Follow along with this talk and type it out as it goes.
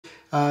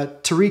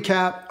To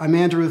recap, I'm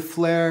Andrew with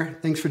Flair.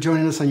 Thanks for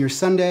joining us on your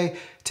Sunday.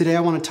 Today I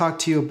want to talk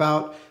to you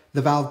about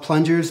the valve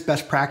plungers,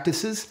 best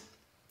practices.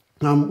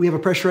 We have a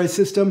pressurized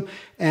system,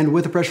 and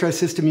with a pressurized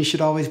system, you should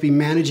always be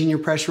managing your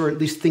pressure, or at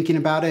least thinking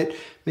about it,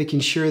 making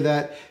sure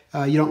that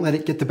you don't let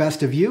it get the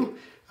best of you.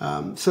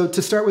 So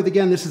to start with,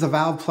 again, this is a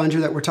valve plunger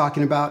that we're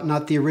talking about,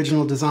 not the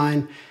original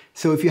design.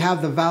 So if you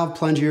have the valve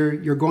plunger,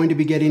 you're going to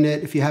be getting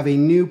it. If you have a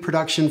new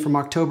production from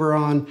October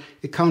on,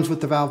 it comes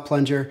with the valve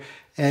plunger.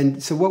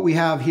 And so what we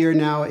have here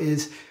now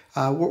is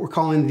what we're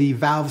calling the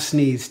valve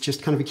sneeze,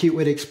 just kind of a cute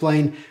way to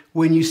explain.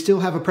 When you still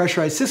have a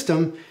pressurized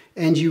system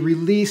and you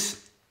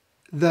release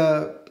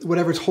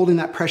whatever's holding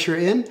that pressure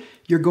in,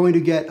 you're going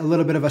to get a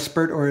little bit of a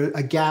spurt or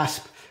a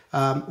gasp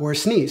or a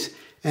sneeze.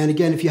 And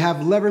again, if you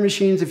have lever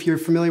machines, if you're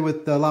familiar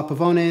with the La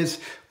Pavones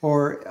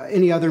or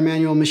any other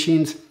manual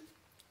machines,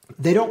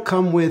 they don't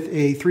come with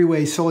a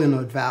three-way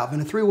solenoid valve.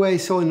 And a three-way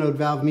solenoid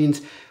valve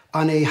means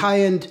on a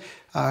high-end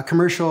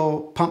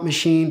commercial pump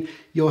machine,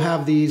 you'll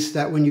have these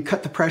that when you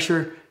cut the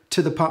pressure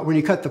to the pump, when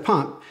you cut the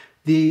pump,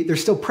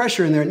 there's still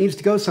pressure in there. It needs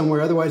to go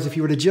somewhere. Otherwise, if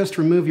you were to just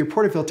remove your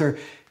portafilter,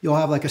 you'll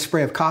have like a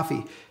spray of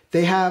coffee.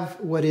 They have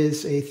what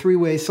is a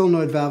three-way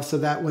solenoid valve so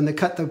that when they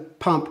cut the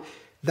pump,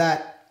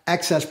 that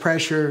excess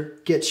pressure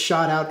gets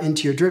shot out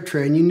into your drip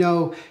tray. And you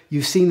know,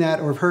 you've seen that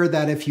or have heard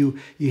that if you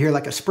hear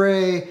like a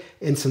spray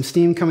and some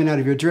steam coming out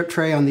of your drip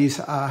tray on these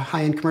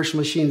high-end commercial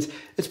machines,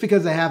 it's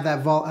because they have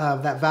that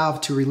valve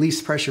to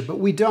release pressure. But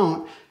we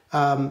don't,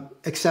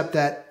 except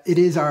that it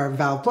is our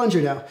valve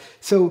plunger now.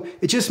 So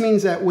it just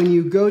means that when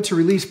you go to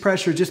release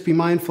pressure, just be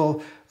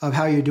mindful of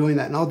how you're doing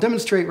that. And I'll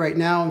demonstrate right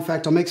now. In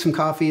fact, I'll make some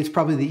coffee. It's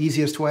probably the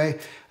easiest way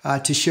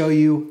to show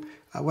you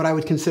what I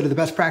would consider the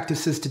best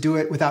practices to do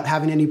it without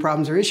having any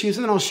problems or issues.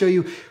 And then I'll show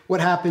you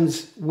what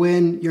happens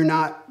when you're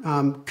not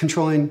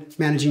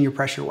managing your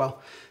pressure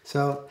well.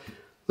 So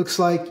looks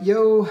like,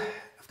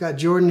 I've got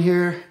Jordan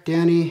here,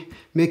 Danny,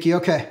 Mickey.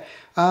 Okay,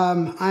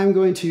 I'm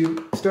going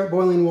to start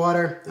boiling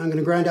water. I'm going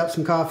to grind out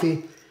some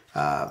coffee.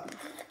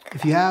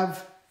 If you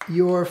have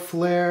your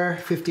Flair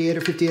 58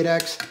 or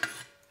 58X,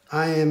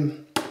 I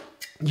am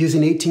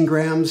using 18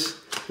 grams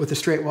with a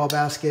straight wall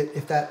basket,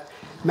 if that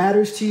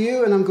matters to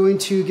you. And I'm going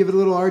to give it a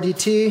little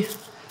RDT,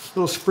 a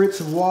little spritz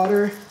of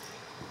water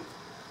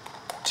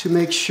to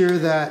make sure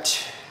that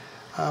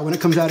when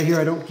it comes out of here,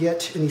 I don't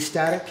get any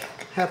static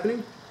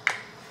happening.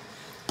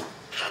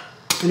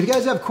 And if you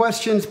guys have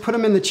questions, put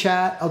them in the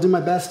chat. I'll do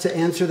my best to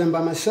answer them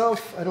by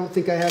myself. I don't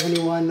think I have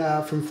anyone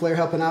from Flair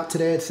helping out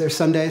today. It's their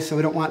Sunday, so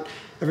we don't want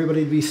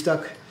everybody to be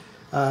stuck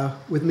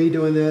with me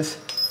doing this.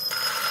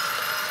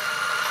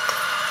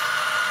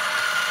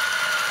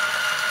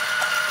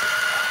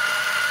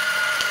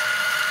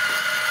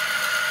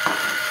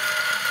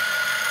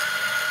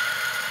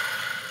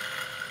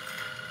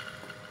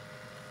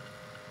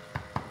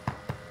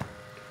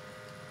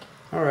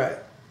 All right,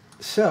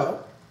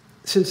 so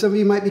since some of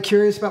you might be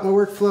curious about my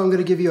workflow, I'm going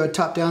to give you a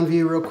top-down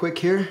view real quick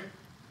here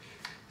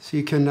so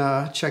you can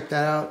check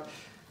that out.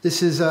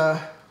 This is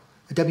a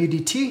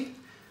WDT,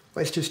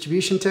 Vice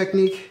Distribution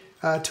Technique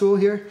tool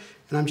here,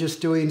 and I'm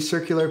just doing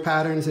circular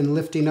patterns and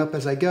lifting up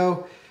as I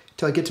go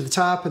until I get to the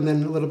top, and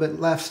then a little bit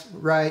left,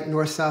 right,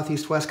 north, south,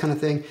 east, west kind of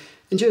thing,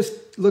 and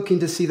just looking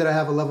to see that I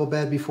have a level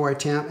bed before I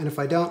tamp, and if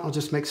I don't, I'll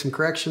just make some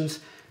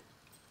corrections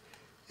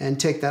and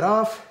take that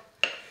off.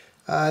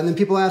 And then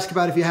people ask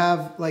about if you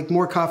have like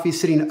more coffee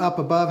sitting up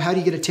above, how do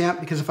you get a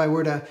tamp? Because if I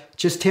were to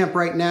just tamp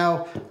right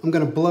now, I'm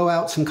going to blow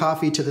out some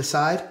coffee to the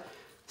side.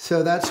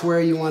 So that's where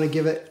you want to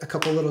give it a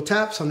couple little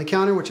taps on the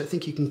counter, which I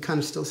think you can kind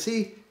of still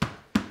see.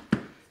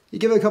 You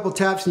give it a couple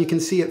taps and you can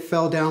see it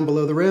fell down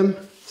below the rim.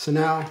 So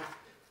now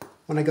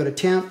when I go to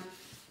tamp,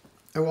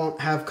 I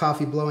won't have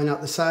coffee blowing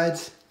out the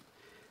sides.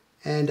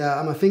 And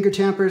I'm a finger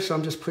tamper, so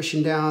I'm just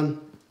pushing down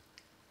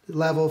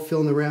level,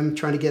 filling the rim,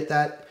 trying to get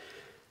that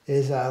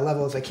as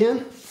level as I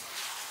can.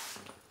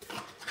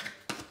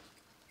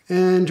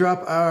 And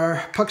drop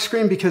our puck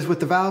screen, because with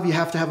the valve you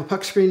have to have a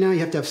puck screen now. You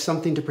have to have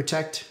something to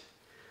protect.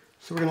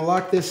 So we're going to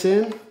lock this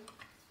in.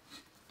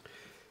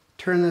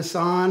 Turn this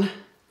on.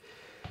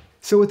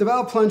 So with the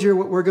valve plunger,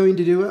 what we're going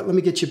to do, let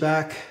me get you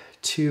back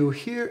to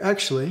here.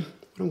 Actually,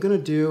 what I'm going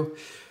to do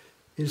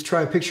is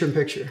try a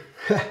picture-in-picture.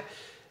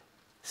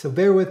 So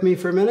bear with me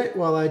for a minute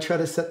while I try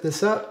to set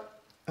this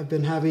up. I've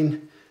been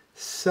having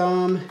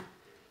some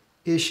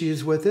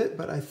issues with it,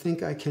 but I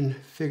think I can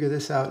figure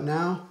this out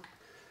now.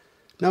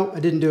 Nope, I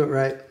didn't do it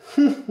right.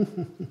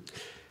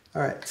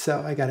 All right,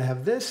 so I gotta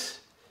have this.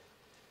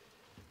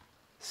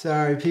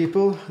 Sorry,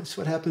 people. That's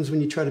what happens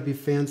when you try to be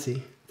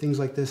fancy. Things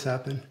like this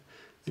happen.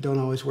 They don't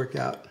always work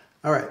out.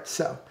 All right,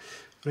 so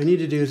what I need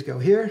to do is go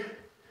here.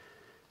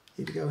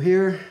 Need to go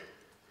here.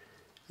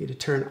 Need to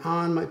turn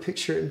on my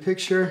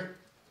picture-in-picture.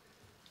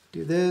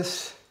 Do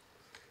this.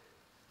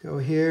 Go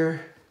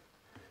here.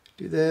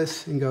 Do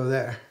this and go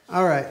there.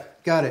 All right,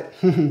 got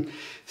it.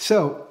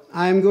 So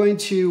I'm going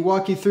to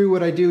walk you through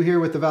what I do here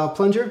with the valve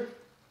plunger.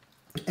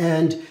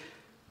 And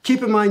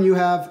keep in mind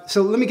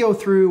so let me go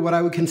through what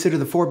I would consider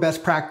the 4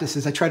 best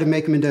practices. I try to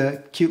make them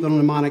into cute little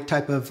mnemonic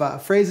type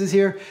of phrases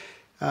here.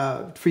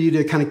 for you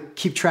to kind of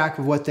keep track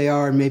of what they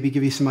are and maybe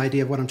give you some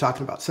idea of what I'm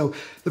talking about. So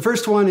the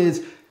first one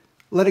is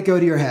let it go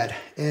to your head.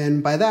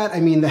 And by that, I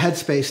mean the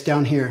headspace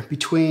down here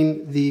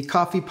between the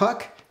coffee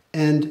puck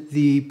and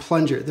the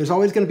plunger. There's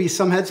always going to be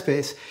some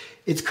headspace.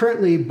 It's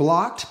currently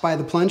blocked by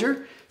the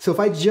plunger. So if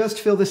I just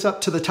fill this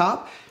up to the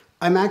top,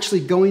 I'm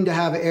actually going to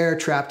have air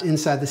trapped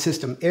inside the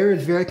system. Air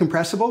is very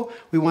compressible.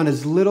 We want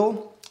as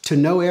little to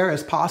no air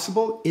as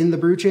possible in the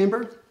brew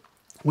chamber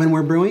when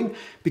we're brewing,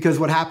 because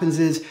what happens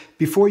is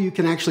before you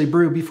can actually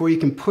brew, before you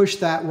can push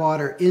that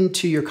water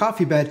into your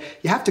coffee bed,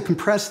 you have to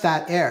compress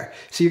that air.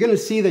 So you're going to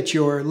see that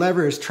your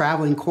lever is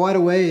traveling quite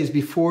a ways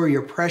before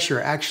your pressure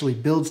actually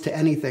builds to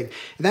anything.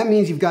 And that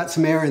means you've got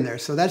some air in there.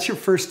 So that's your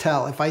first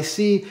tell. If I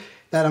see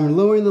that I'm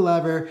lowering the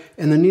lever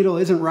and the needle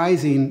isn't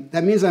rising,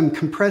 that means I'm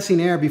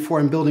compressing air before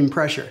I'm building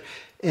pressure.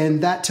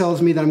 And that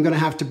tells me that I'm going to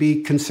have to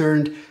be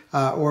concerned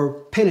or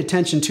paying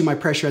attention to my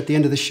pressure at the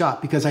end of the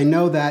shot, because I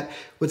know that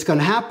what's going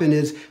to happen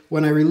is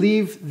when I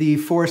relieve the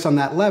force on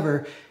that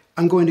lever,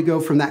 I'm going to go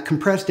from that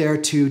compressed air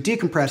to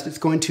decompressed. It's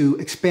going to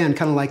expand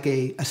kind of like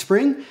a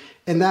spring,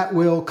 and that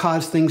will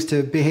cause things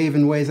to behave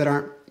in ways that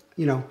aren't,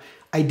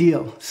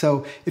 ideal.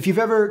 So if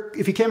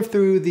you came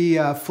through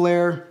the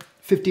Flare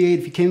 58,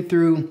 if you came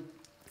through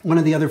one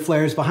of the other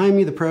flares behind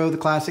me, the Pro, the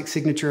Classic,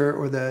 Signature,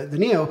 or the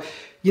Neo,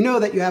 you know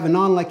that you have a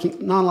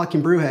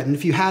non-locking brew head. And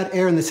if you had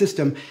air in the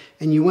system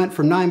and you went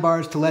from 9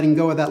 bars to letting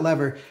go of that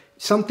lever,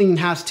 something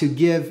has to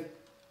give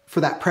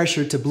for that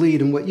pressure to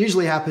bleed. And what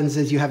usually happens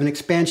is you have an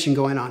expansion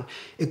going on.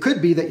 It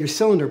could be that your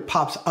cylinder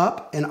pops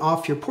up and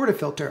off your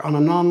portafilter on a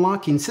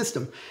non-locking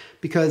system,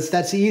 because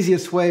that's the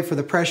easiest way for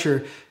the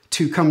pressure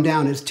to come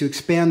down, is to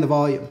expand the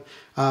volume.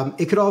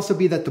 It could also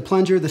be that the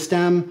plunger, the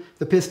stem,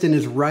 the piston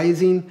is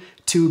rising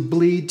to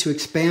bleed, to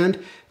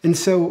expand. And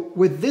so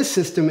with this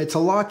system, it's a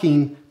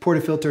locking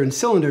portafilter and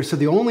cylinder. So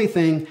the only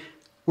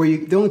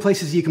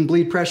places you can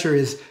bleed pressure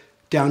is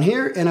down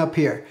here and up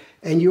here.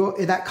 And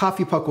that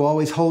coffee puck will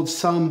always hold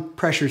some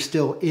pressure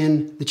still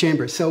in the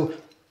chamber. So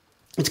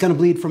it's going to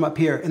bleed from up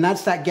here. And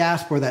that's that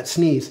gasp or that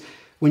sneeze.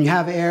 When you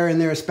have air in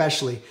there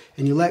especially,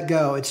 and you let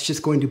go, it's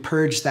just going to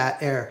purge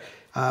that air.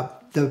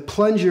 The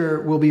plunger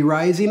will be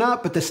rising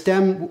up, but the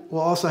stem will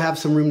also have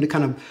some room to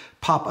kind of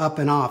pop up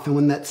and off. And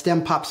when that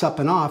stem pops up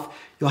and off,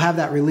 you'll have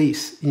that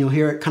release, and you'll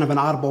hear it kind of an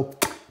audible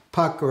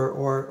puck,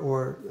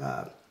 or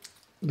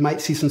you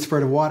might see some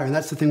spurt of water. And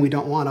that's the thing we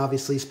don't want,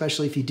 obviously,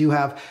 especially if you do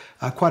have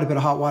quite a bit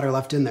of hot water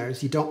left in there,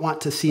 is you don't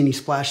want to see any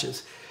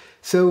splashes.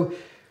 So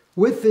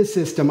with this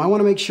system, I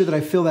want to make sure that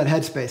I fill that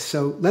headspace.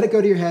 So let it go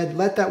to your head,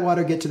 let that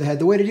water get to the head.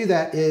 The way to do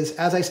that is,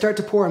 as I start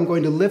to pour, I'm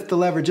going to lift the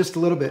lever just a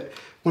little bit.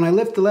 When I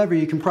lift the lever,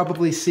 you can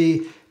probably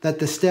see that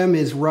the stem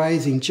is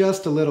rising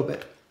just a little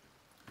bit.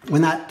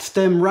 When that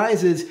stem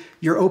rises,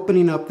 you're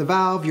opening up the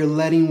valve, you're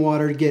letting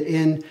water get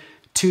in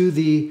to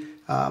the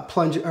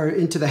plunger, or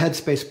into the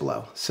headspace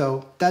below.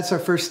 So that's our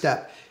first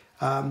step.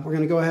 We're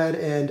going to go ahead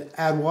and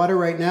add water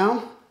right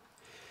now.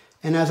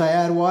 And as I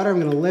add water, I'm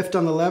going to lift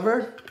on the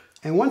lever.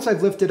 And once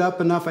I've lifted up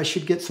enough, I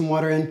should get some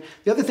water in.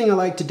 The other thing I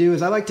like to do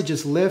is I like to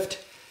just lift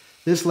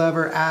this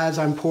lever as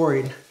I'm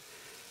pouring.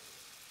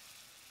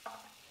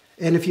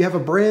 And if you have a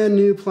brand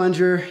new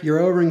plunger, your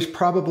O-rings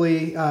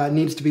probably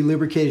needs to be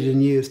lubricated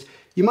and used.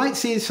 You might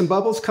see some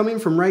bubbles coming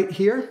from right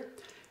here.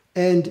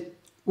 And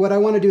what I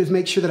want to do is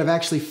make sure that I've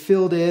actually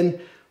filled in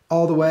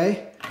all the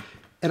way.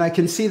 And I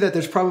can see that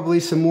there's probably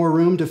some more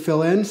room to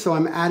fill in. So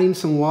I'm adding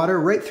some water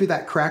right through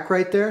that crack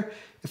right there.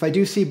 If I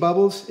do see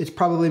bubbles, it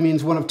probably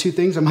means one of two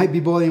things. I might be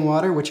boiling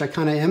water, which I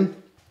kind of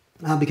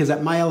am, because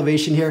at my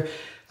elevation here,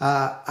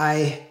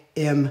 I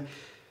am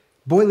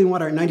boiling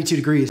water at 92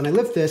 degrees. And I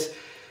lift this,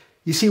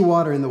 you see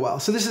water in the well.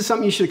 So this is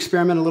something you should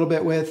experiment a little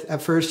bit with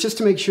at first, just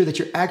to make sure that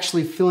you're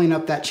actually filling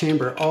up that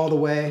chamber all the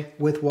way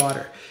with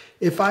water.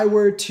 If I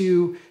were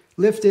to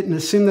lift it and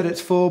assume that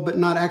it's full, but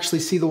not actually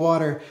see the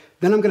water,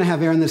 then I'm going to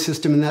have air in the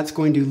system, and that's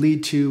going to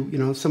lead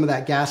to, some of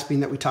that gasping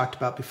that we talked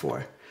about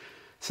before.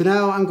 So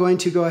now I'm going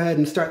to go ahead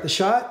and start the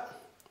shot.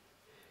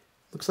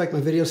 Looks like my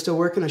video's still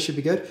working. I should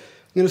be good.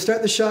 I'm going to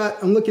start the shot.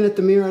 I'm looking at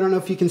the mirror. I don't know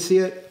if you can see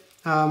it.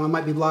 I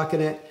might be blocking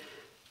it.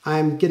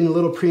 I'm getting a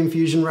little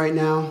pre-infusion right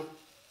now,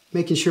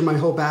 making sure my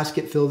whole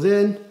basket fills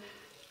in.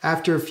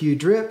 After a few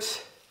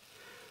drips,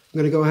 I'm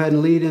going to go ahead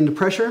and lead into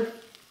pressure.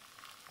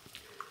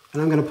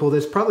 And I'm going to pull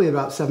this probably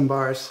about 7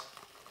 bars,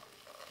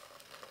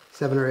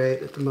 7 or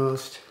 8 at the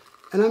most.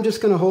 And I'm just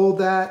going to hold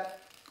that.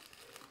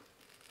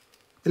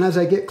 And as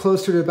I get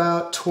closer to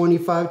about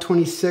 25,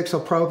 26, I'll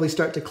probably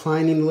start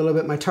declining a little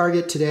bit. My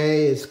target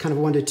today is kind of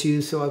 1 to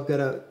 2, so I've got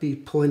to be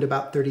pulling to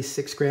about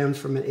 36 grams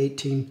from an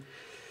 18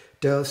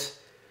 dose.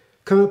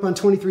 Coming up on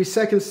 23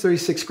 seconds,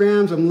 36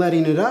 grams, I'm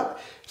letting it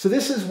up. So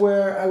this is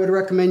where I would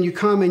recommend you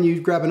come and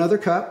you grab another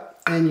cup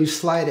and you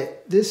slide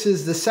it. This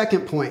is the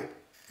second point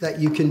that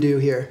you can do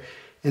here,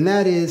 and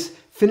that is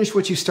finish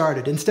what you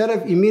started. Instead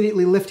of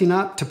immediately lifting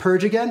up to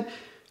purge again,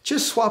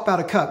 just swap out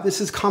a cup.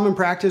 This is common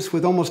practice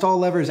with almost all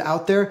levers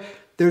out there.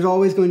 There's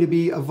always going to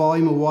be a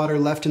volume of water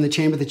left in the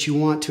chamber that you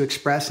want to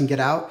express and get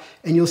out.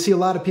 And you'll see a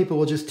lot of people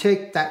will just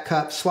take that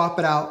cup, swap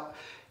it out,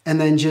 and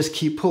then just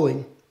keep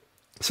pulling.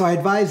 So I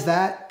advise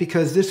that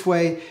because this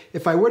way,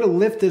 if I were to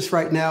lift this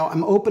right now,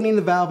 I'm opening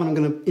the valve and I'm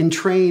going to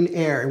entrain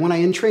air. And when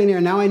I entrain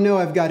air, now I know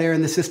I've got air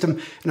in the system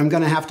and I'm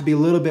going to have to be a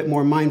little bit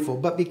more mindful.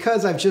 But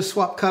because I've just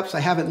swapped cups, I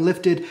haven't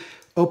lifted,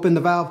 opened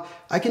the valve,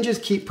 I can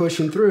just keep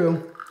pushing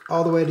through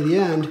all the way to the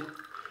end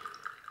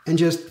and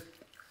just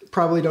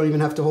probably don't even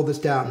have to hold this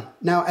down.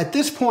 Now at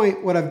this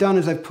point, what I've done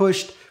is I've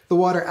pushed the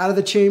water out of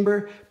the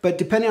chamber, but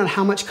depending on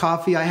how much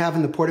coffee I have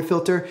in the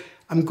portafilter,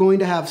 I'm going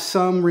to have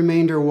some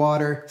remainder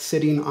water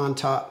sitting on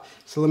top.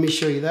 So let me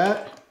show you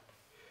that.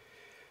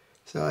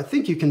 So I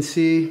think you can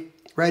see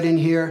right in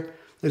here,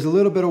 there's a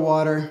little bit of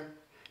water.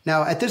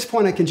 Now at this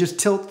point, I can just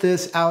tilt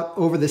this out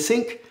over the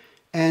sink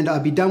and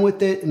be done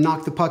with it and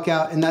knock the puck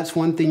out. And that's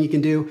one thing you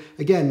can do.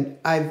 Again,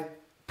 I've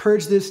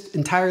purged this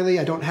entirely.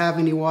 I don't have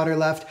any water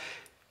left.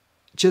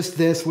 Just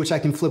this, which I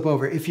can flip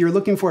over. If you're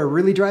looking for a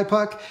really dry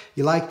puck,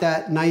 you like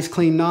that nice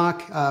clean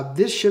knock,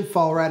 this should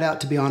fall right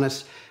out, to be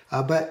honest.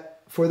 But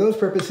for those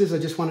purposes, I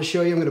just want to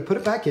show you, I'm going to put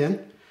it back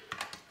in,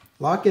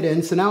 lock it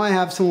in. So now I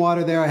have some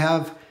water there. I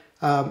have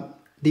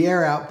the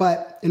air out,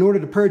 but in order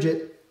to purge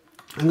it,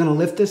 I'm going to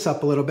lift this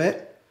up a little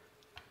bit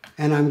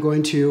and I'm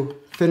going to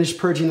finish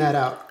purging that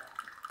out.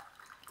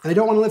 And I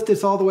don't want to lift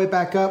this all the way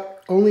back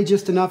up, only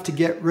just enough to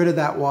get rid of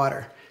that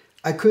water.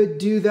 I could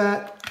do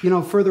that,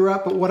 further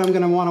up, but what I'm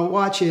going to want to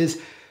watch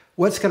is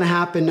what's going to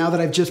happen now that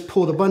I've just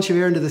pulled a bunch of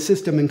air into the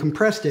system and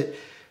compressed it.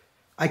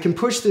 I can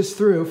push this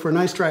through for a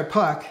nice dry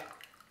puck,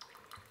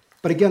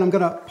 but again, I'm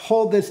going to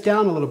hold this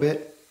down a little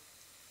bit,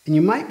 and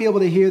you might be able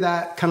to hear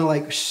that kind of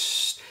like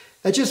shh.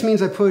 That just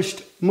means I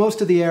pushed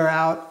most of the air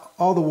out,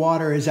 all the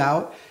water is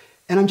out,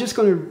 and I'm just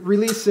going to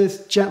release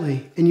this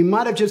gently. And you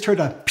might have just heard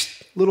a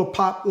little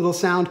pop, little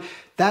sound.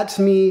 That's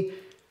me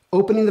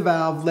opening the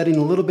valve, letting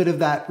a little bit of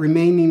that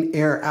remaining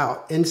air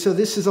out. And so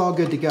this is all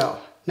good to go.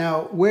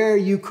 Now, where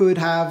you could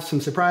have some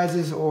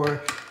surprises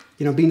or,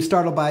 being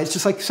startled by, it's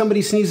just like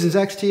somebody sneezes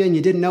next to you and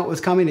you didn't know it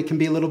was coming. It can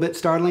be a little bit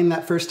startling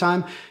that first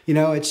time.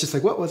 It's just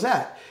like, what was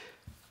that?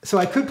 So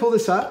I could pull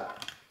this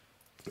up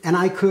and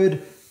I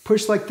could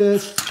push like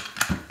this,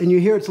 and you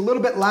hear it's a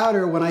little bit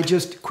louder when I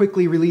just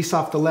quickly release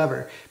off the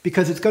lever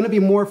because it's going to be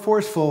more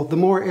forceful the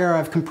more air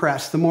I've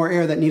compressed, the more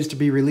air that needs to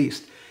be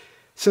released.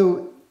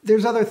 So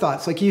there's other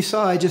thoughts. Like you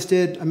saw, I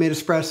made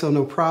espresso,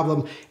 no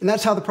problem. And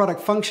that's how the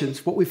product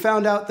functions. What we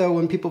found out though,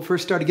 when people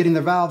first started getting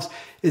their valves,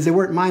 is they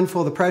weren't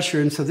mindful of the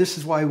pressure. And so this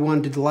is why we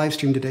wanted to do the live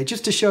stream today,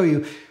 just to show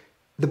you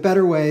the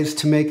better ways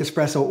to make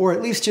espresso, or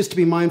at least just to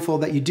be mindful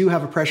that you do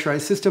have a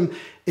pressurized system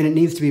and it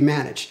needs to be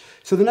managed.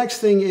 So the next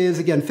thing is,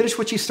 again, finish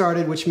what you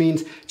started, which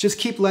means just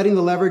keep letting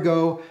the lever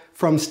go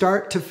from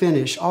start to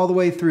finish all the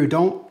way through.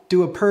 Don't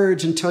do a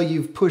purge until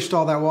you've pushed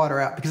all that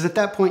water out, because at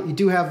that point you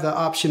do have the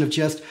option of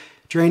just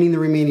draining the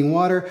remaining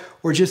water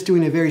or just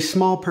doing a very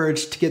small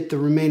purge to get the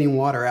remaining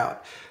water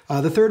out.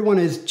 The third one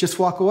is just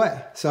walk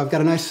away. So I've got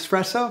a nice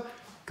espresso,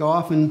 go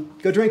off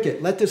and go drink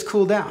it. Let this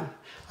cool down.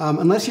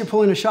 Unless you're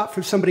pulling a shot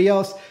from somebody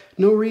else,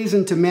 no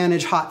reason to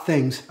manage hot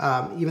things,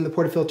 even the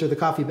portafilter, the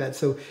coffee bed.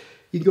 So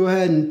you can go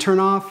ahead and turn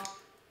off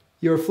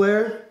your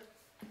flare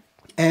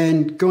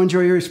and go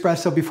enjoy your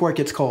espresso before it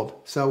gets cold.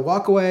 So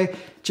walk away,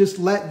 just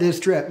let this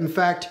drip. In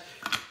fact,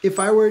 if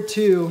I were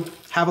to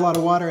have a lot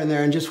of water in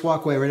there and just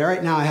walk away,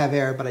 right now I have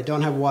air, but I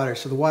don't have water,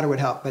 so the water would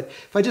help. But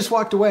if I just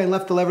walked away and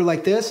left the lever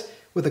like this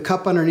with a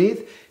cup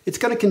underneath, it's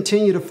going to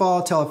continue to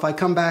fall till if I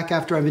come back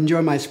after I've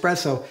enjoyed my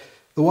espresso,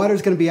 the water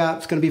is going to be out,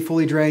 it's going to be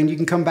fully drained. You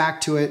can come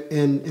back to it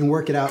and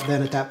work it out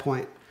then at that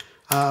point.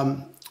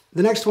 The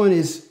next one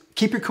is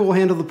keep your cool,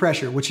 handle the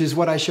pressure, which is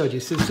what I showed you.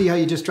 So see how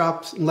you just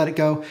drop and let it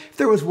go? If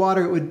there was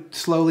water, it would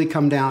slowly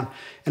come down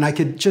and I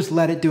could just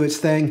let it do its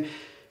thing.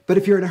 But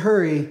if you're in a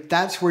hurry,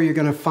 that's where you're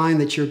going to find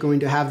that you're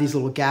going to have these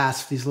little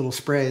gasps, these little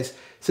sprays.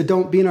 So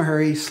don't be in a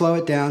hurry, slow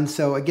it down.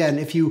 So again,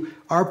 if you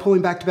are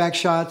pulling back-to-back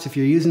shots, if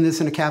you're using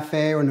this in a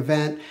cafe or an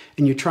event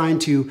and you're trying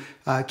to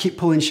keep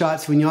pulling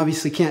shots when you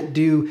obviously can't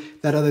do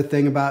that other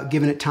thing about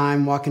giving it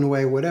time, walking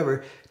away,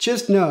 whatever,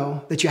 just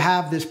know that you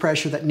have this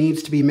pressure that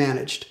needs to be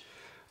managed.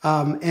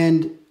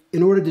 And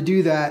in order to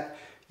do that,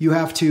 you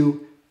have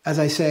to, as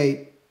I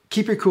say,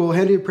 keep your cool,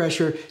 handle your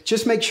pressure.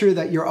 Just make sure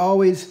that you're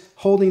always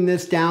holding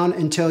this down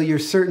until you're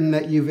certain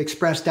that you've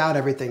expressed out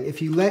everything.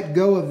 If you let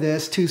go of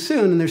this too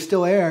soon and there's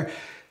still air,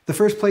 the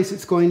first place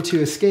it's going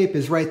to escape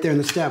is right there in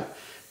the stem.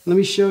 Let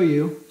me show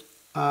you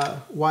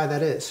why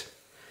that is.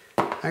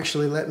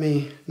 Actually, let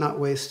me not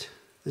waste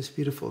this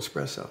beautiful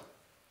espresso.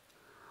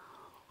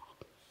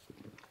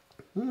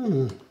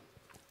 That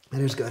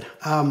is good.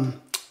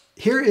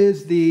 Here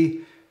is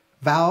the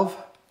valve,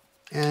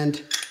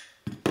 and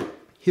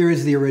here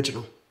is the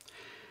original.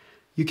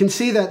 You can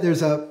see that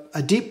there's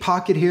a deep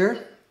pocket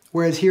here,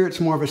 whereas here it's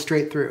more of a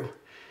straight through.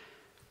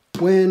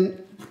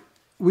 When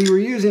we were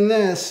using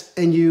this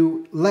and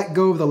you let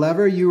go of the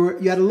lever, you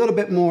had a little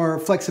bit more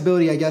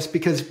flexibility, I guess,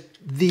 because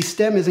the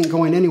stem isn't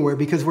going anywhere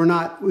because we're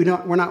not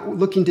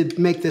looking to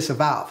make this a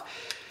valve.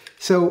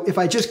 So if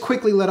I just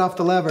quickly let off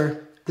the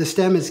lever, the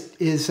stem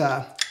is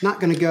not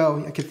going to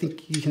go.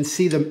 You can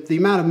see the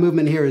amount of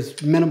movement here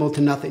is minimal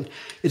to nothing.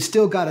 It's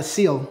still got a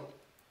seal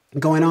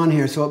going on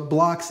here, so it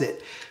blocks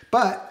it.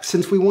 But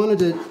since we wanted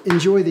to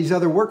enjoy these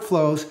other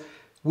workflows,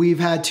 we've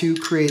had to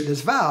create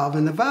this valve.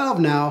 And the valve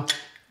now,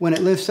 when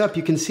it lifts up,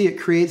 you can see it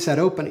creates that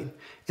opening.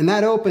 And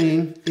that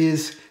opening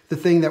is the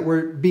thing that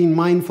we're being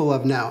mindful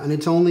of now. And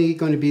it's only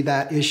going to be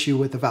that issue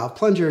with the valve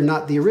plunger,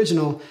 not the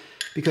original,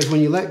 because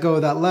when you let go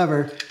of that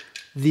lever,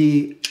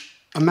 the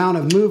amount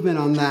of movement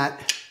on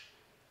that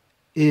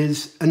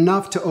is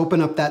enough to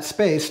open up that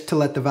space to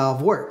let the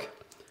valve work.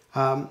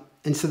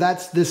 And so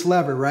that's this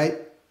lever, right?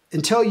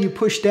 Until you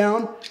push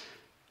down,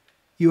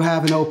 you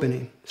have an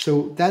opening.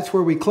 So that's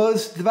where we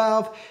close the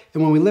valve,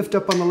 and when we lift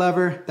up on the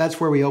lever, that's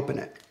where we open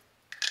it.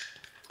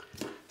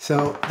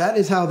 So that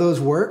is how those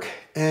work,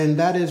 and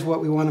that is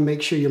what we want to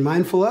make sure you're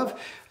mindful of.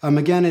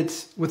 Again,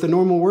 it's with a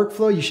normal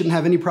workflow, you shouldn't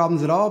have any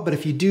problems at all, but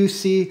if you do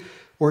see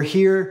or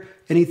hear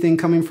anything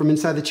coming from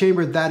inside the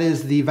chamber, that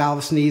is the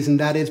valve sneeze, and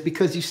that is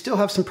because you still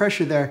have some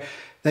pressure there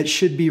that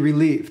should be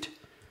relieved.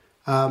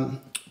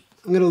 I'm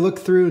going to look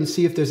through and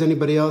see if there's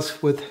anybody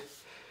else with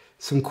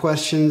some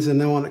questions,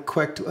 and I want to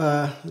quick,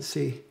 let's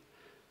see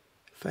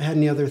if I had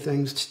any other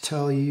things to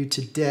tell you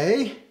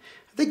today.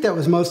 I think that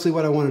was mostly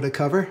what I wanted to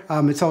cover.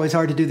 It's always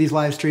hard to do these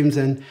live streams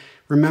and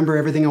remember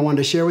everything I wanted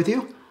to share with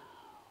you.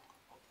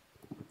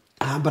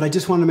 But I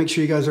just wanted to make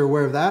sure you guys are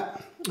aware of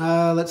that.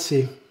 Let's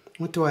see.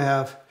 What do I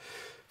have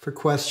for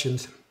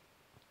questions?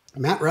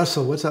 Matt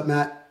Russell, what's up,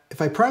 Matt?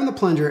 If I prime the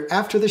plunger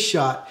after the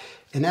shot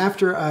and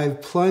after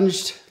I've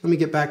plunged, let me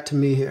get back to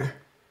me here.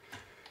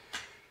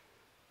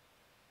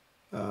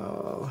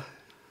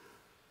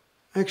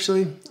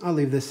 Actually, I'll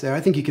leave this there. I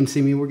think you can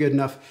see me. We're good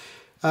enough.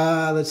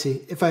 Let's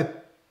see. If I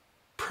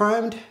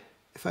prime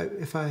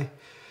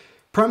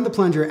the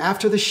plunger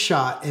after the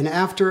shot and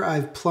after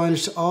I've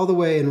plunged all the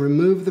way and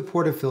removed the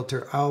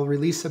portafilter, I'll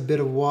release a bit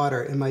of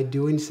water. Am I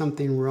doing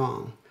something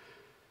wrong?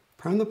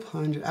 Prime the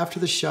plunger after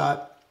the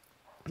shot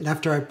and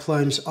after I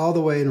plunged all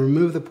the way and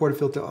remove the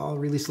portafilter, I'll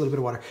release a little bit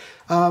of water.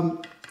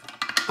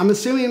 I'm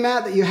assuming,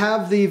 Matt, that you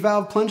have the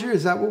valve plunger.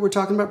 Is that what we're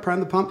talking about, prime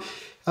the pump?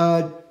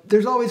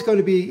 There's always going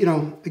to be, you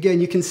know, again,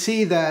 you can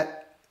see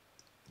that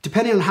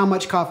depending on how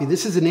much coffee,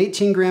 this is an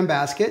 18-gram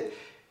basket,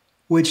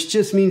 which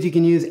just means you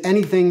can use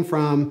anything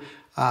from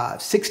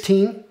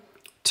 16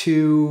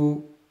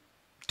 to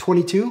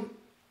 22,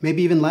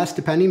 maybe even less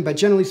depending, but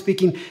generally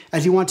speaking,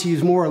 as you want to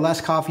use more or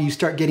less coffee, you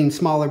start getting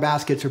smaller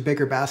baskets or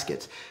bigger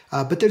baskets.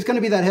 But there's going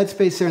to be that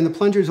headspace there, and the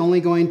plunger is only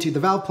going to, the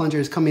valve plunger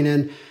is coming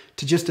in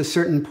to just a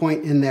certain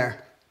point in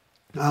there.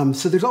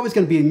 So there's always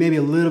going to be maybe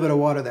a little bit of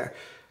water there.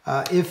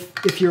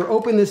 If you're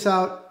opening this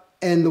out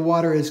and the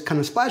water is kind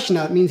of splashing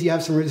out, it means you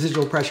have some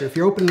residual pressure. If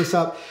you're opening this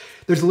up,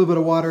 there's a little bit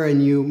of water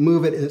and you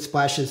move it and it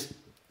splashes,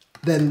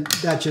 then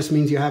that just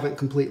means you haven't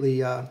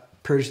completely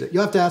purged it.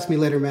 You'll have to ask me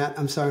later, Matt.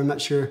 I'm sorry, I'm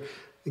not sure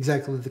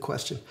exactly the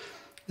question.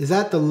 Is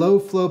that the low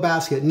flow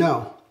basket?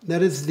 No,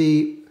 that is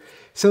the,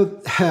 so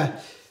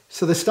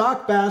the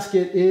stock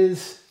basket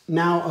is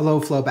now a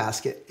low flow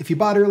basket. If you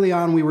bought early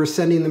on, we were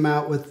sending them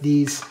out with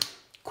these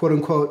quote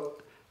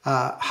unquote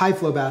high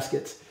flow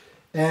baskets.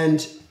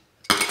 And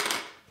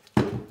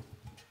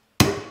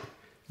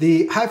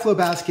the high flow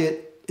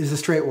basket is a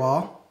straight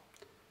wall.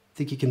 I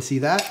think you can see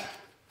that.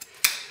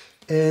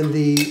 And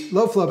the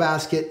low flow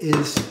basket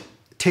is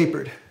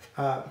tapered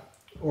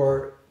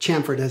or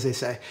chamfered, as they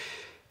say.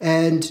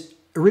 And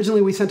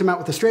originally we sent them out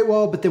with a straight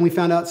wall, but then we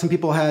found out some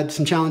people had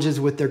some challenges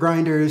with their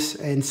grinders.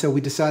 And so we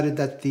decided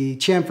that the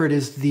chamfered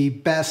is the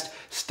best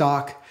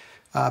stock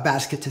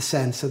basket to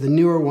send. So the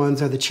newer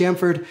ones are the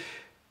chamfered,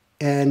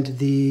 and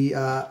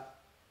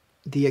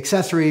the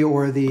accessory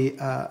or the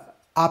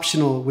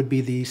optional would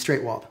be the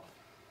straight walled.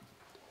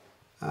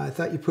 I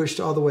thought you pushed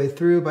all the way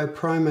through. By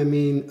prime, I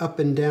mean up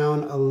and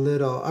down a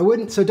little. I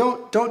wouldn't, so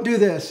don't do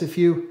this if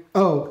you,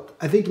 oh,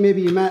 I think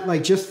maybe you meant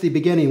like just the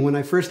beginning when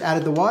I first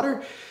added the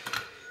water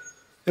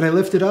and I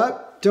lifted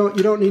up. You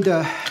don't need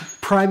to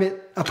prime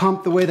it, a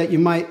pump the way that you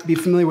might be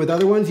familiar with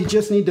other ones. You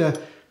just need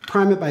to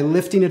prime it by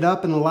lifting it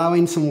up and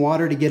allowing some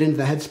water to get into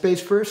the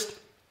headspace first,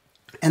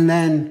 and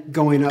then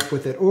going up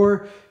with it.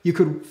 Or you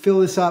could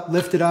fill this up,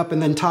 lift it up,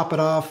 and then top it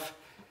off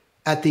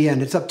at the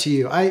end. It's up to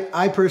you.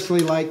 I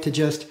personally like to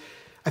just,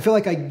 I feel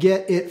like I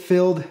get it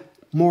filled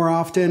more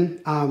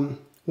often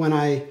when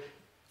I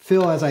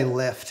fill as I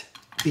lift,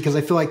 because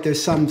I feel like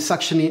there's some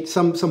suctioning,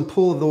 some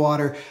pull of the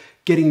water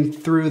getting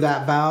through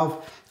that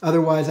valve.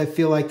 Otherwise, I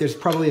feel like there's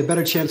probably a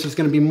better chance there's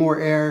going to be more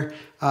air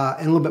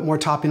and a little bit more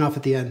topping off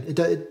at the end.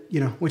 You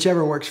know,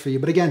 whichever works for you.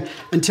 But again,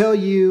 until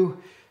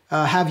you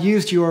have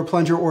used your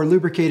plunger or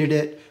lubricated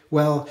it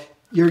well,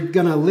 you're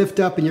going to lift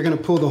up and you're going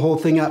to pull the whole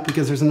thing up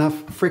because there's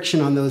enough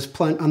friction on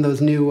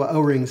those new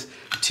O-rings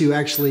to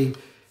actually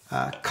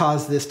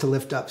cause this to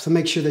lift up. So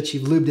make sure that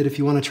you've lubed it if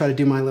you want to try to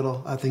do my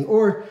little thing.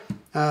 Or,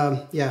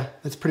 yeah,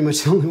 that's pretty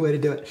much the only way to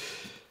do it.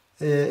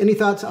 Any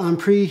thoughts on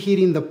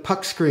preheating the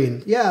puck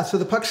screen? Yeah, so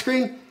the puck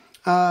screen,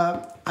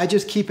 I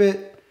just keep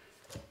it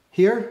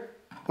here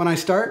when I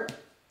start.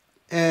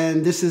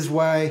 And this is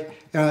why,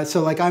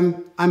 so like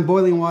I'm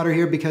boiling water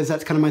here because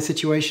that's kind of my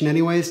situation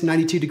anyways.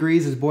 92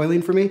 degrees is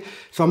boiling for me.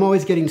 So I'm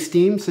always getting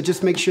steam. So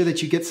just make sure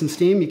that you get some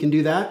steam. You can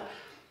do that.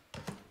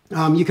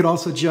 You could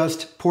also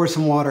just pour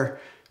some water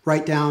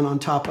right down on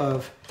top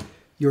of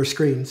your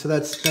screen. So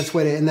that's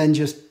way to, and then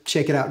just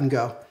shake it out and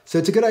go. So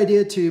it's a good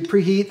idea to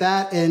preheat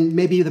that and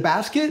maybe the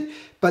basket,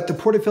 but the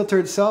portafilter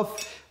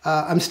itself,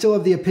 I'm still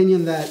of the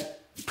opinion that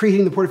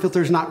preheating the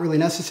portafilter is not really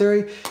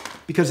necessary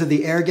because of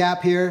the air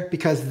gap here,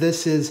 because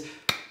this is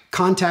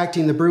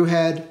contacting the brew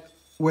head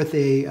with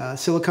a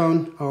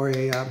silicone or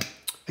a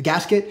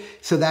gasket.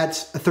 So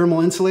that's a thermal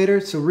insulator.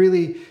 So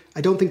really,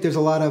 I don't think there's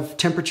a lot of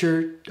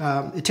temperature.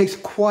 It takes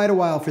quite a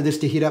while for this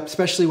to heat up,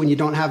 especially when you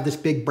don't have this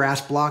big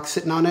brass block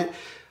sitting on it,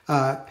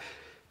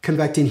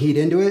 convecting heat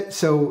into it.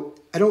 So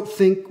I don't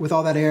think with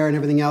all that air and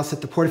everything else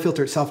that the portafilter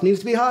itself needs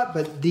to be hot,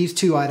 but these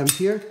two items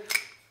here,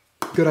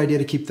 good idea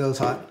to keep those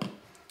hot.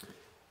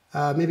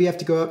 Maybe you have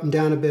to go up and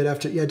down a bit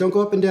after. Yeah, don't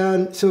go up and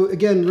down. So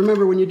again,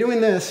 remember when you're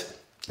doing this,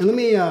 and let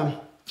me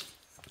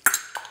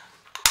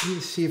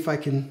see if I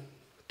can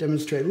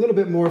demonstrate a little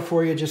bit more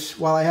for you just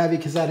while I have you,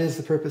 because that is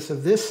the purpose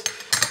of this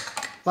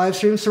live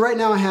stream. So right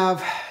now I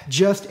have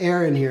just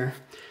air in here,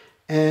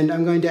 and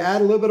I'm going to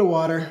add a little bit of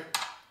water.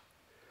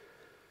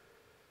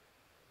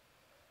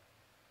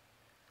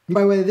 And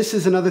by the way, this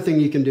is another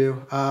thing you can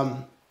do.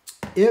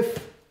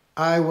 If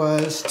I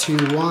was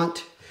to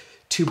want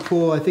to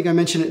pull, I think I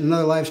mentioned it in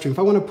another live stream, if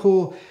I want to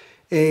pull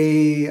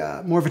a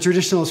more of a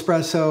traditional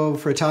espresso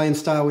for Italian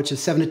style, which is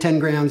 7 to 10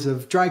 grams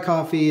of dry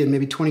coffee and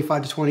maybe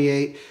 25 to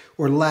 28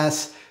 or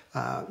less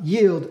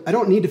yield, I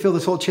don't need to fill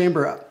this whole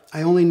chamber up.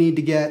 I only need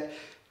to get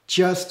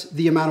just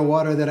the amount of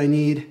water that I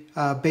need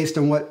based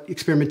on what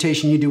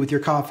experimentation you do with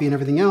your coffee and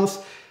everything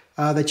else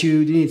that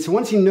you need. So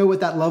once you know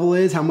what that level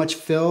is, how much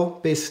fill,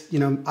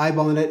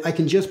 eyeballing it, I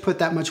can just put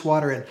that much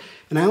water in.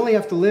 And I only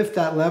have to lift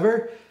that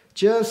lever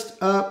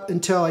just up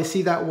until I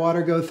see that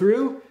water go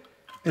through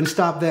and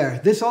stop there.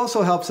 This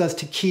also helps us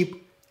to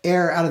keep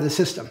air out of the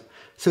system.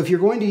 So if you're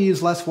going to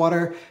use less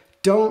water,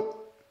 don't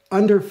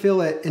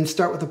underfill it and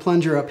start with the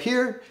plunger up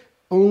here.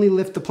 Only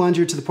lift the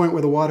plunger to the point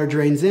where the water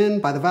drains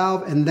in by the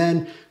valve, and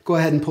then go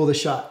ahead and pull the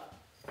shot.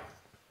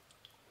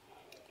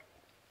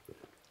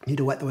 Need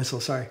to wet the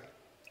whistle, sorry.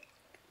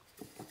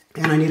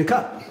 And I need a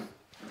cup.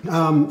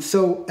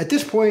 So at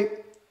this point,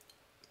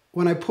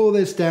 when I pull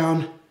this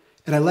down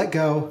and I let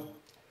go,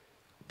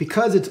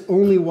 because it's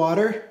only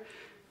water,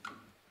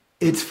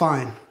 it's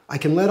fine. I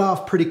can let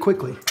off pretty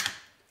quickly.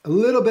 A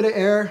little bit of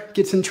air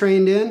gets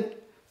entrained in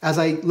as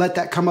I let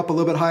that come up a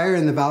little bit higher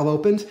and the valve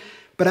opens.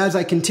 But as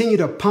I continue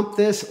to pump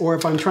this, or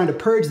if I'm trying to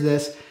purge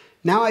this,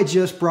 now I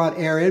just brought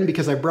air in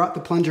because I brought the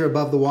plunger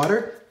above the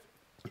water.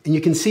 And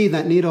you can see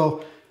that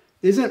needle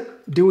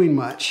isn't doing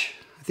much.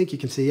 I think you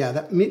can see, yeah,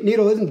 that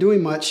needle isn't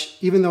doing much,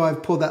 even though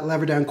I've pulled that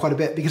lever down quite a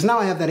bit, because now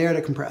I have that air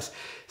to compress.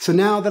 So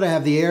now that I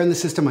have the air in the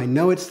system, I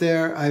know it's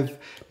there. I've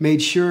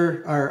made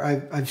sure, or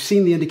I've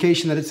seen the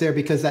indication that it's there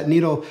because that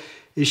needle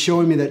is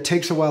showing me that it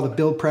takes a while to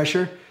build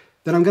pressure.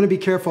 Then I'm going to be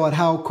careful at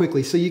how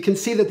quickly. So you can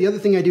see that the other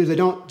thing I do is I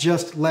don't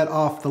just let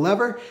off the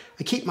lever.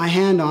 I keep my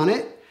hand on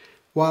it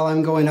while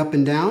I'm going up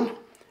and down.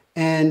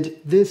 And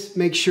this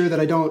makes sure that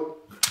I don't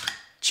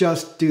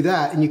just do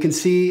that. And you can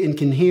see and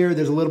can hear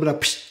there's a little bit of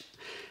psh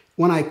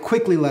when I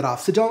quickly let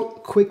off. So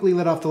don't quickly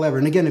let off the lever.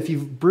 And again, if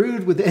you've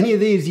brewed with any of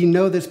these, you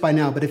know this by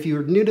now. But if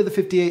you're new to the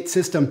 58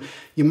 system,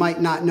 you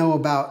might not know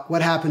about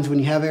what happens when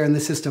you have air in the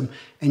system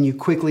and you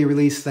quickly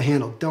release the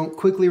handle. Don't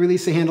quickly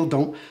release the handle.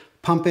 Don't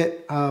pump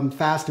it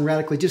fast and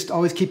radically. Just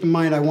always keep in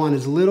mind, I want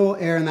as little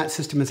air in that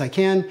system as I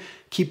can.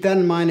 Keep that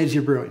in mind as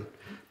you're brewing.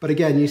 But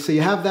again, so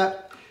you have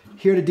that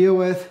here to deal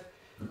with.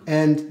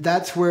 And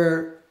that's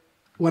where,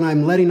 when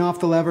I'm letting off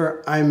the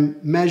lever, I'm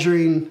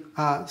measuring,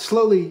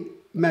 slowly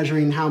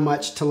measuring how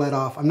much to let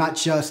off. I'm not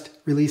just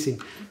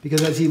releasing.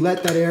 Because as you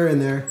let that air in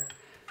there,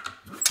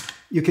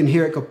 you can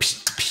hear it go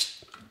psh,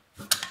 psh.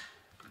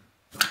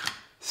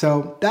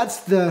 So that's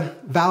the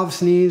valve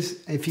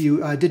sneeze. If you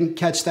didn't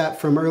catch that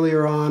from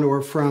earlier on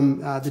or from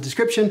the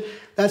description,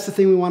 that's the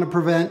thing we want to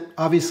prevent.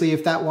 Obviously,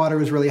 if that water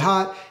was really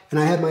hot and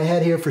I had my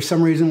head here for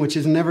some reason, which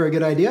is never a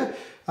good idea,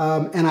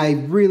 and I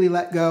really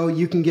let go,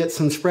 you can get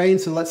some spraying,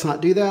 so let's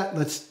not do that.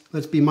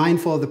 Let's be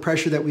mindful of the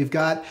pressure that we've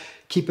got.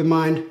 Keep in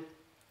mind,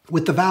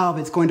 with the valve,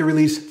 it's going to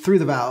release through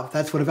the valve.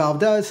 That's what a valve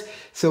does.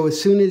 So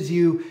as soon as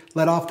you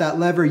let off that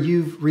lever,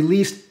 you've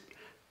released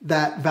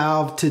that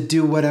valve to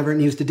do whatever it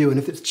needs to do. And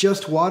if it's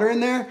just water in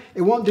there,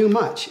 it won't do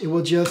much. It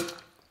will just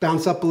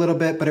bounce up a little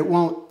bit, but it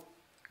won't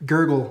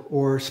gurgle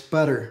or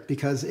sputter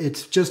because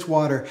it's just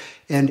water.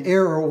 And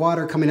air or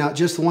water coming out,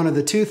 just one of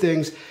the two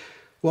things,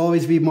 will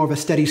always be more of a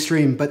steady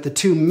stream. But the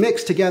two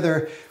mixed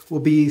together will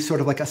be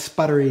sort of like a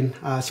sputtering,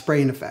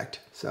 spraying effect.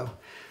 So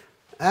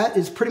that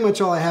is pretty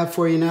much all I have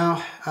for you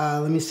now.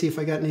 Let me see if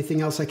I got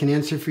anything else I can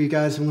answer for you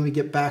guys. And let me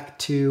get back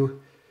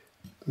to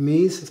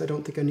me, since I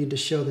don't think I need to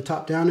show the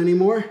top down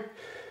anymore.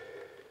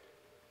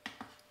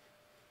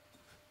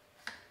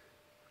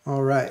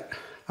 All right.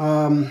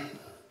 And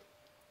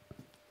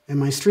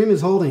my stream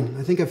is holding.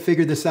 I think I've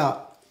figured this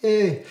out.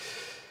 Yay.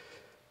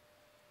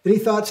 Any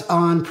thoughts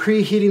on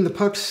preheating the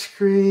puck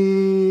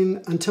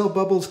screen until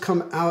bubbles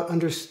come out?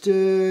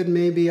 Understood.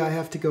 Maybe I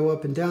have to go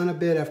up and down a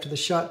bit after the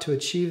shot to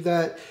achieve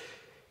that.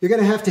 You're going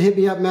to have to hit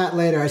me up, Matt,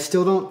 later. I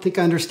still don't think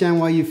I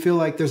understand why you feel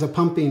like there's a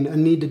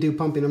need to do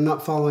pumping. I'm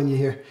not following you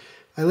here.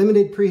 I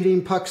limited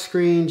preheating puck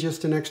screen,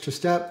 just an extra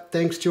step.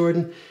 Thanks,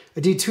 Jordan.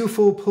 I do 2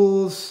 full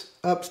pulls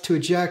up to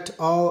eject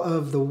all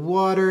of the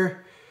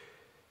water.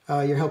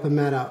 You're helping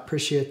Matt out.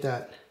 Appreciate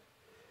that.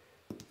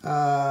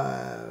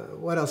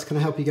 What else can I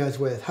help you guys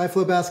with? High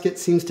flow basket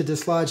seems to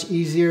dislodge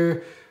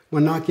easier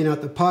when knocking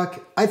out the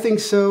puck. I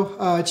think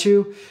so,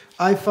 Chu.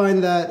 I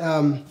find that,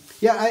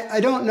 I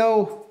don't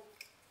know.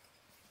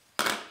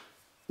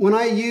 When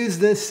I use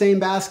this same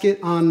basket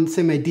on,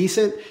 say, my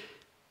Decent,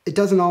 it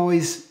doesn't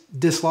always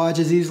dislodge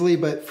as easily,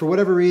 but for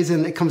whatever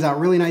reason, it comes out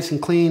really nice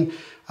and clean.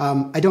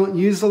 I don't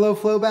use the low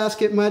flow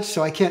basket much,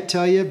 so I can't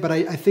tell you, but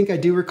I think I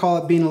do recall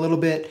it being a little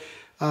bit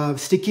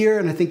stickier,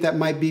 and I think that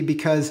might be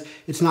because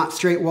it's not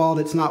straight walled,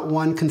 it's not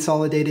one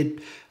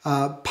consolidated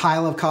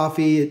pile of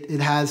coffee.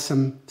 It has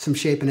some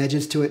shape and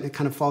edges to it, and it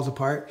kind of falls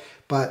apart,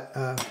 but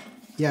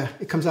yeah,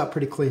 it comes out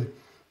pretty clean.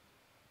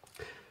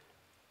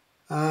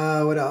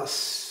 What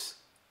else?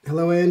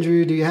 Hello,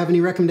 Andrew. Do you have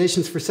any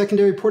recommendations for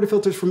secondary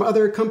portafilters from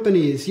other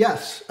companies?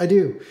 Yes, I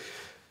do.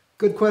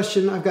 Good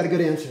question. I've got a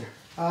good answer.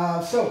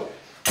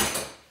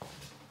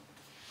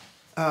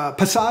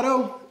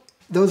 Passato,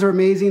 those are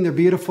amazing. They're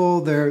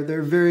beautiful.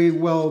 They're very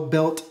well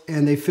built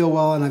and they feel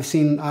well. And I've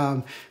seen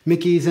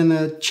Mickey's in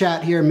the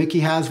chat here.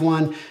 Mickey has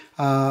one.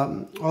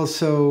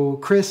 Also,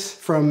 Chris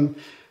from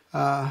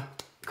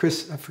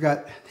Chris, I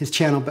forgot his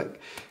channel, but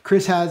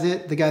Chris has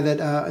it. The guy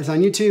that is on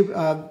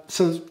YouTube.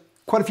 So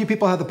quite a few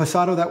people have the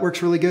Passato. That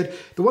works really good.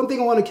 The one thing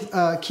I want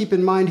to keep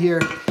in mind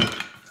here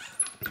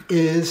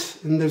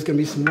is, and there's going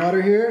to be some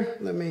water here.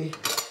 Let me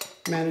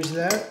manage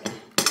that.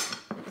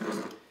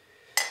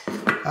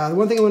 The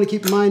one thing I want to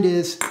keep in mind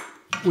is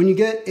when you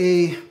get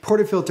a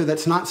portafilter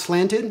that's not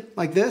slanted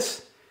like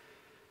this,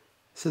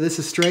 so this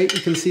is straight, you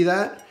can see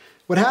that.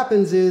 What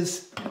happens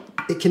is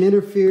it can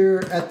interfere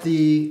at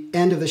the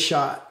end of the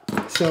shot.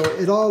 So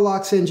it all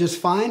locks in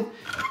just fine,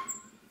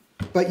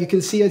 but you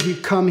can see as you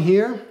come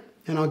here,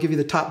 and I'll give you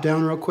the top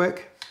down real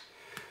quick.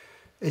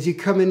 As you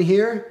come in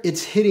here,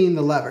 it's hitting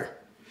the lever.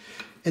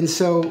 And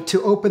so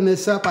to open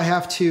this up, I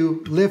have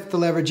to lift the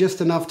lever just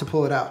enough to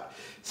pull it out.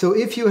 So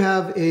if you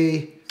have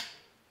a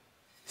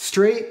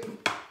straight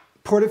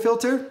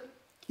portafilter,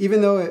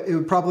 even though it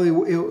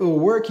will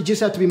work, you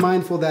just have to be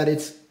mindful that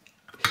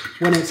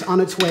when it's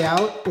on its way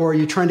out or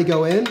you're trying to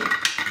go in,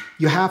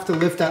 you have to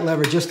lift that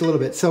lever just a little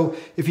bit. So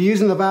if you're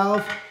using the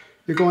valve,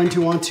 you're going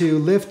to want to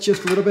lift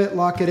just a little bit,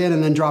 lock it in,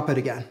 and then drop it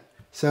again.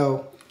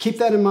 So keep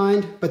that in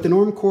mind, but the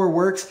Normcore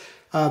works.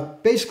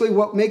 Basically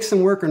what makes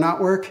them work or not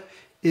work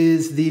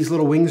is these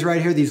little wings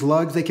right here, these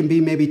lugs. They can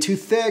be maybe too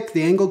thick,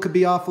 the angle could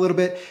be off a little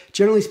bit.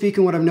 Generally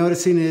speaking, what I'm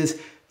noticing is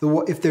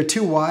if they're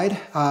too wide,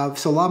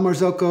 so La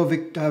Marzocco,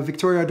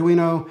 Victoria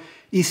Arduino,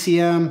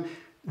 ECM,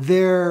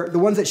 the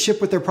ones that ship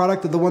with their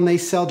product, or the one they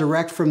sell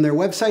direct from their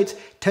websites,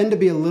 tend to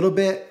be a little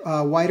bit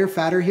wider,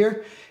 fatter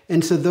here.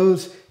 And so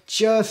those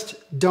just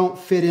don't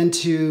fit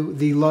into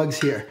the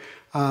lugs here.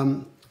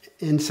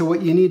 And so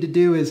what you need to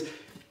do is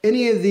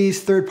any of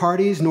these third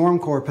parties,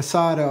 Normcore,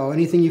 Passato,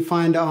 anything you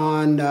find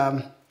on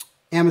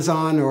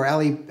Amazon or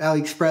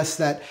AliExpress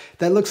that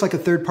looks like a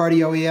third-party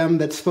OEM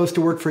that's supposed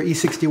to work for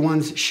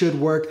E61s should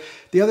work.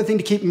 The other thing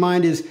to keep in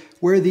mind is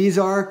where these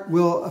are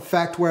will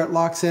affect where it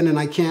locks in, and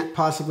I can't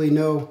possibly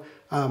know.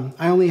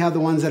 I only have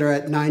the ones that are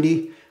at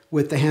 90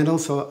 with the handle,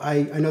 so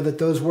I know that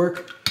those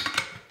work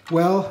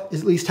well,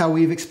 at least how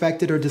we've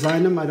expected or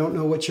designed them. I don't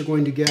know what you're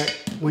going to get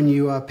when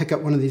you pick up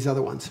one of these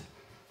other ones.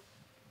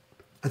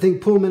 I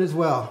think Pullman as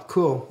well.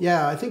 Cool.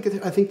 Yeah, I think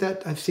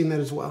that I've seen that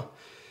as well.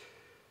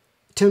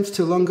 Attempts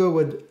to lungo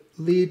would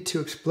lead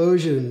to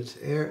explosions.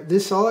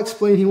 This all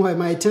explaining why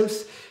my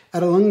attempts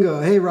at a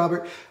lungo. Hey,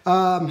 Robert.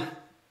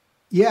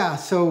 Yeah,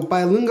 so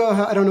by a lungo,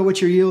 I don't know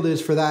what your yield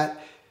is for that.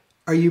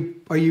 Are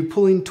you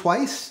pulling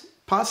twice,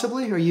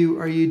 possibly? Are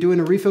you doing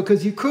a refill?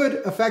 Because you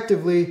could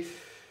effectively,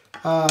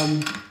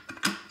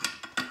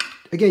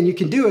 again, you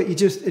can do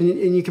it.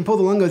 And you can pull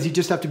the lungos. You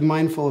just have to be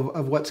mindful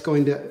of what's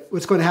going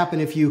to happen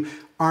if you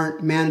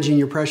aren't managing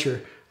your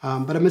pressure.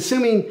 But I'm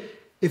assuming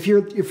if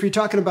you're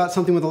talking about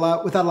something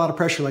without a lot of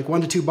pressure, like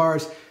 1 to 2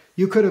 bars,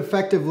 you could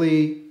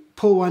effectively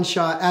pull one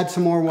shot, add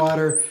some more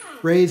water,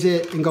 raise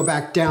it, and go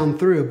back down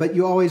through. But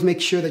you always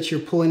make sure that you're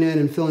pulling in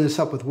and filling this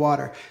up with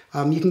water.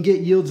 You can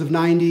get yields of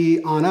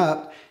 90 on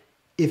up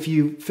if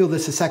you fill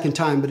this a second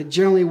time, but it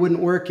generally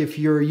wouldn't work if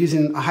you're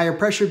using a higher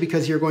pressure,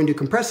 because you're going to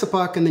compress the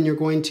puck and then you're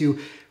going to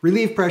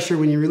relieve pressure.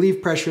 When you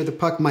relieve pressure, the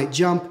puck might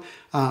jump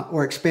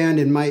or expand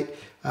and might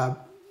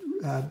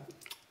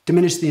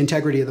diminish the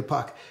integrity of the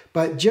puck.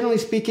 But generally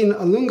speaking,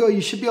 a lungo,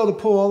 you should be able to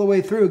pull all the way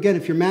through, again,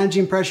 if you're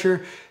managing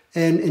pressure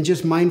and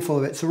just mindful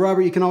of it. So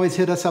Robert, you can always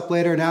hit us up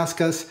later and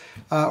ask us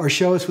or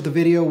show us with a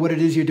video what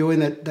it is you're doing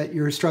that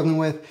you're struggling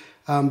with.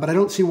 But I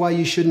don't see why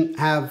you shouldn't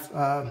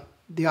have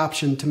the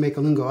option to make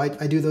a lungo.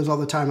 I do those all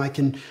the time. I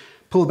can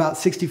pull about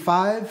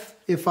 65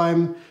 if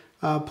I'm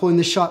pulling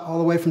this shot all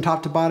the way from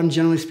top to bottom,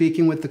 generally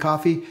speaking, with the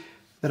coffee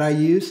that I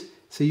use.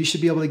 So you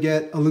should be able to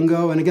get a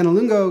lungo. And again, a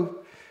lungo,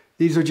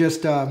 these are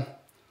just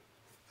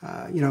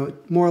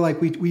more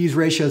like we use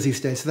ratios these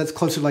days. So that's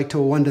closer like to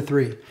a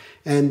 1:3.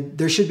 And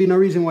there should be no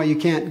reason why you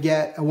can't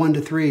get a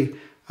 1:3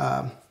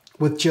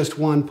 with just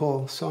one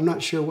pull. So I'm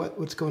not sure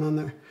what's going on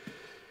there.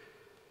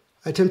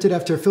 I attempted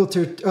after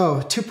filter,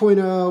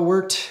 2.0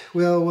 worked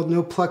well with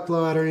no pluck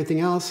blowout or anything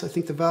else. I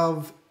think the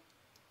valve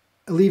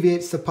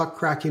alleviates the puck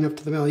cracking up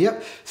to the middle.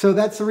 Yep, so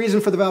that's the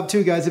reason for the valve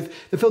too, guys.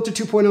 If the filter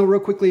 2.0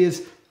 real quickly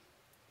is,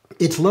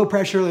 it's low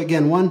pressure,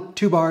 again,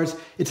 2 bars.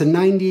 It's a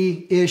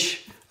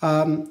 90-ish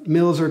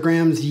mils or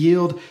grams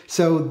yield.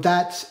 So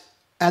that's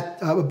at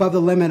above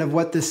the limit of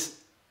what this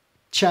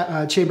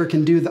chamber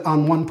can do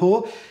on one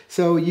pull.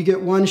 So you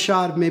get one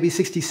shot of maybe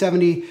 60,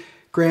 70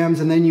 grams,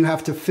 and then you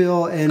have to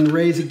fill and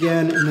raise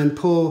again and then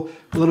pull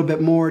a little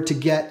bit more to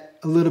get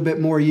a little bit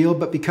more yield.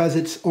 But because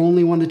it's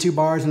only 1 to 2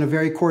 bars and a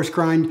very coarse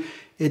grind,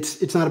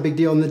 it's not a big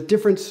deal. And the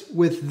difference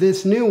with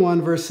this new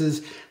one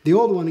versus the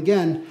old one,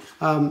 again,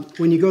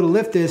 when you go to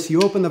lift this,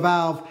 you open the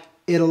valve,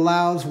 it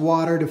allows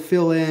water to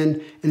fill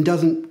in and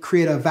doesn't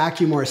create a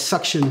vacuum or a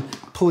suction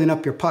pulling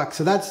up your puck.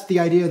 So that's the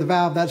idea of the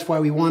valve. That's why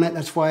we want it.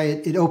 That's why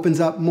it opens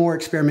up more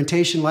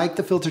experimentation like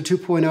the Filter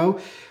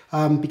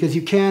 2.0, because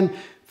you can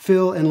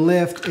fill and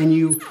lift, and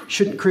you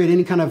shouldn't create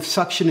any kind of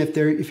suction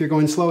if you're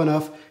going slow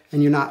enough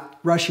and you're not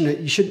rushing it.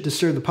 You shouldn't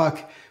disturb the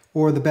puck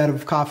or the bed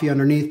of coffee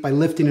underneath by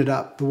lifting it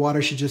up. The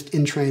water should just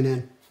entrain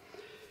in.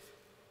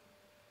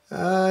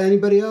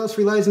 Anybody else?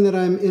 Realizing that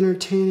I'm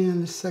entertaining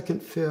on the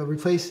second fill.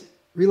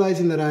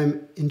 Realizing that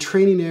I'm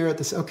entraining air at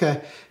this.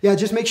 Okay. Yeah,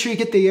 just make sure you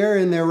get the air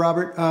in there,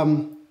 Robert.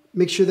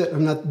 Make sure that,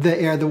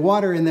 the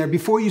water in there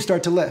before you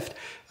start to lift.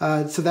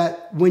 So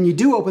that when you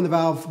do open the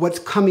valve, what's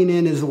coming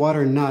in is the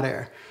water and not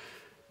air.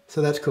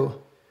 So that's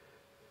cool.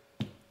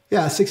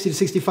 Yeah, 60 to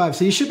 65.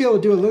 So you should be able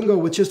to do a lingo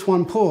with just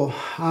one pull.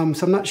 So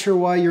I'm not sure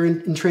why you're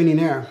in training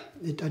air.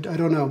 I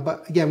don't know.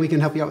 But again, we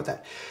can help you out with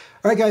that.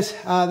 All right, guys.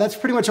 That's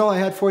pretty much all I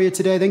had for you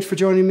today. Thanks for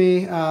joining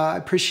me. I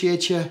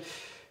appreciate you.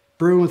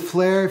 Brewing with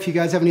Flair. If you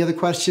guys have any other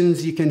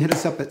questions, you can hit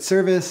us up at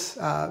service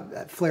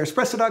at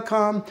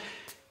flairespresso.com,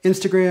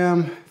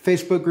 Instagram,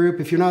 Facebook group.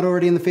 If you're not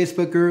already in the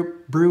Facebook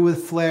group, Brew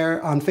with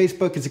Flair on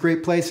Facebook is a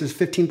great place. There's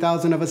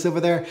 15,000 of us over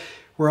there.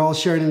 We're all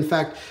sharing. In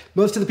fact,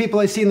 most of the people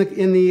I see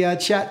in the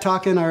chat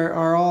talking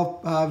are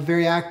all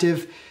very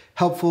active,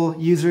 helpful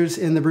users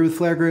in the Brew with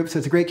Flair group. So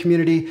it's a great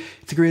community.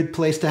 It's a great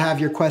place to have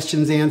your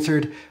questions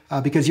answered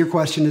because your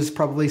question is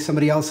probably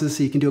somebody else's.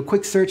 So you can do a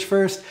quick search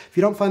first. If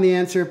you don't find the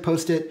answer,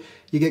 post it.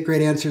 You get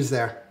great answers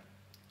there.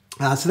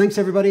 So thanks,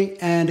 everybody.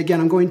 And again,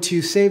 I'm going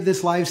to save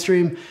this live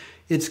stream.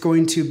 It's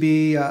going to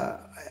be,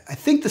 I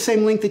think the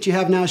same link that you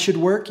have now should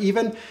work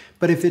even.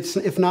 But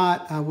if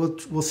not,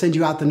 we'll send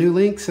you out the new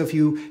link. So if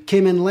you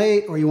came in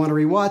late or you want to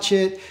rewatch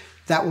it,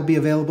 that will be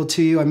available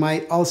to you. I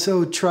might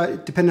also try,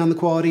 depending on the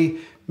quality,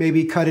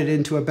 maybe cut it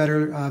into a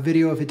better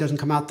video if it doesn't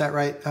come out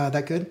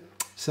that good.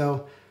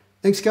 So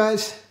thanks,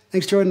 guys.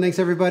 Thanks, Jordan. Thanks,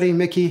 everybody.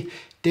 Mickey,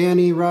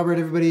 Danny, Robert,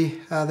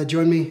 everybody that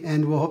joined me.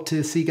 And we'll hope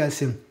to see you guys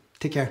soon.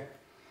 Take care.